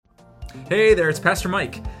Hey there, it's Pastor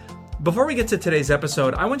Mike. Before we get to today's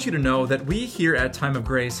episode, I want you to know that we here at Time of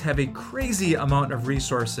Grace have a crazy amount of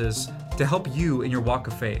resources to help you in your walk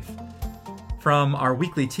of faith. From our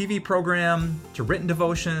weekly TV program, to written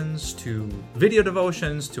devotions, to video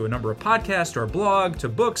devotions, to a number of podcasts, to our blog, to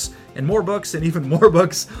books, and even more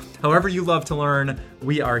books. However you love to learn,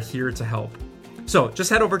 we are here to help. So just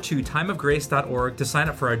head over to timeofgrace.org to sign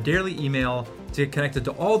up for our daily email to get connected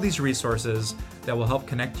to all these resources that will help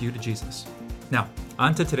connect you to Jesus. Now,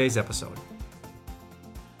 on to today's episode.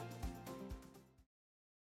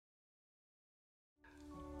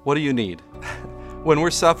 What do you need? When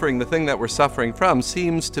we're suffering, the thing that we're suffering from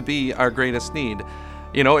seems to be our greatest need.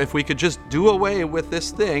 You know, if we could just do away with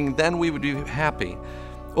this thing, then we would be happy.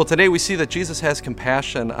 Well, today we see that Jesus has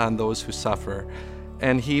compassion on those who suffer,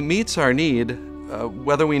 and he meets our need,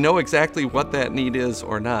 whether we know exactly what that need is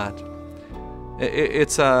or not.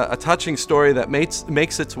 It's a touching story that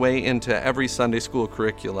makes its way into every Sunday school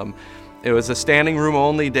curriculum. It was a standing room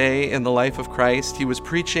only day in the life of Christ. He was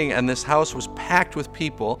preaching, and this house was packed with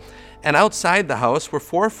people. And outside the house were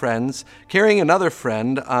 4 friends carrying another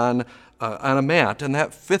friend on a mat, and that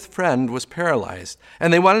 5th friend was paralyzed.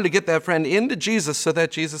 And they wanted to get that friend into Jesus so that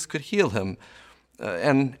Jesus could heal him.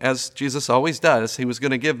 And as Jesus always does, he was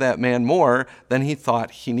going to give that man more than he thought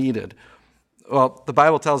he needed. Well, the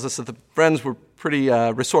Bible tells us that the friends were pretty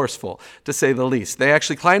resourceful, to say the least. They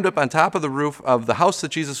actually climbed up on top of the roof of the house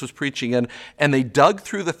that Jesus was preaching in, and they dug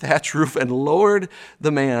through the thatch roof and lowered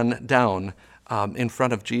the man down in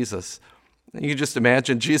front of Jesus. You can just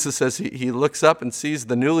imagine Jesus as he looks up and sees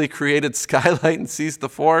the newly created skylight and sees the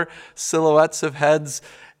 4 silhouettes of heads.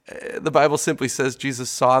 The Bible simply says Jesus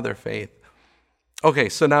saw their faith. Okay,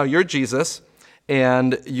 so now you're Jesus,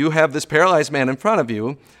 and you have this paralyzed man in front of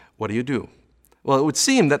you. What do? Well, it would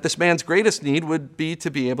seem that this man's greatest need would be to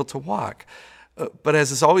be able to walk. But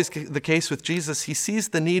as is always the case with Jesus, he sees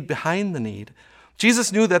the need behind the need.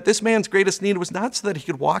 Jesus knew that this man's greatest need was not so that he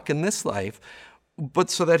could walk in this life, but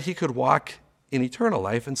so that he could walk in eternal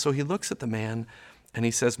life. And so he looks at the man and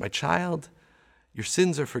he says, "My child, your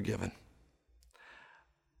sins are forgiven."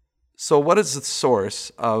 So what is the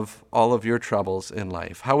source of all of your troubles in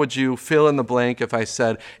life? How would you fill in the blank if I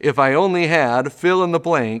said, if I only had fill in the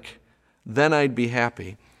blank, then I'd be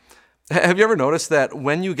happy? Have you ever noticed that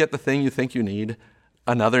when you get the thing you think you need,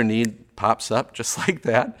 another need pops up just like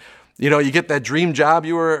that? You know, you get that dream job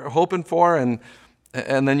you were hoping for, and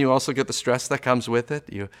then you also get the stress that comes with it.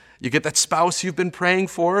 You get that spouse you've been praying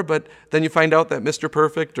for, but then you find out that Mr.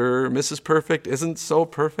 Perfect or Mrs. Perfect isn't so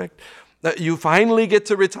perfect. You finally get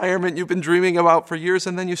to retirement you've been dreaming about for years,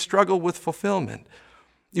 and then you struggle with fulfillment.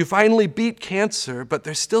 You finally beat cancer, but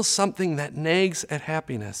there's still something that nags at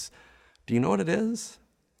happiness. Do you know what it is?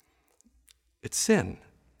 It's sin.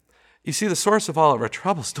 You see, the source of all of our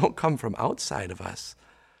troubles don't come from outside of us.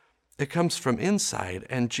 It comes from inside,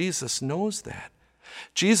 and Jesus knows that.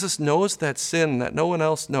 Jesus knows that sin that no one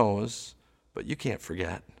else knows, but you can't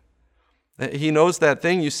forget. He knows that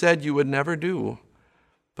thing you said you would never do,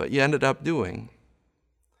 but you ended up doing.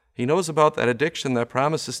 He knows about that addiction that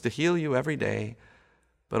promises to heal you every day,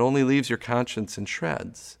 but only leaves your conscience in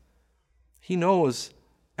shreds. He knows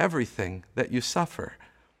everything that you suffer.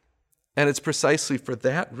 And it's precisely for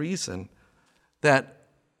that reason that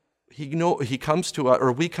he comes to us,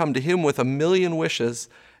 or we come to him with a million wishes,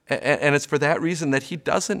 and it's for that reason that he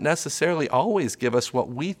doesn't necessarily always give us what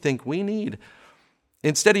we think we need.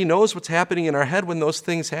 Instead, he knows what's happening in our head when those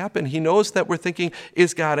things happen. He knows that we're thinking,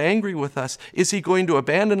 is God angry with us? Is he going to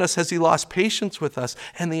abandon us? Has he lost patience with us?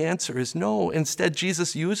 And the answer is no. Instead,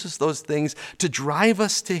 Jesus uses those things to drive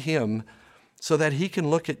us to him so that he can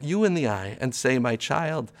look at you in the eye and say, "My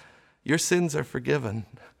child, your sins are forgiven."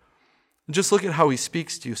 Just look at how he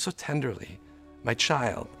speaks to you so tenderly. "My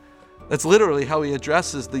child." That's literally how he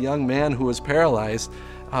addresses the young man who was paralyzed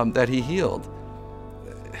that he healed.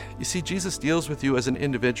 You see, Jesus deals with you as an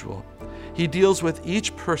individual. He deals with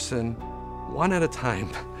each person one at a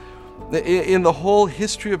time. In the whole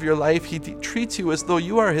history of your life, he treats you as though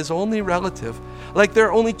you are his only relative. Like there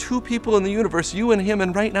are only 2 people in the universe, you and him,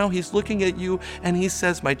 and right now he's looking at you and he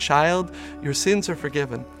says, "My child, your sins are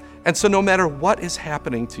forgiven." And so no matter what is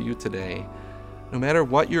happening to you today, no matter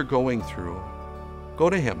what you're going through, go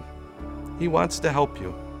to him. He wants to help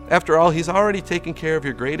you. After all, he's already taken care of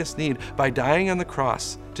your greatest need by dying on the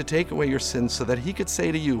cross to take away your sins so that he could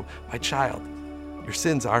say to you, "My child, your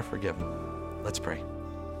sins are forgiven." Let's pray.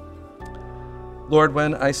 Lord,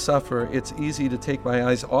 when I suffer, it's easy to take my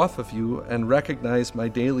eyes off of you and recognize my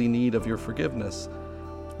daily need of your forgiveness.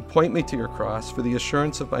 Point me to your cross for the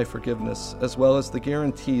assurance of my forgiveness, as well as the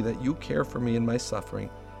guarantee that you care for me in my suffering.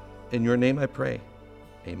 In your name I pray.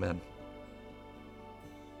 Amen.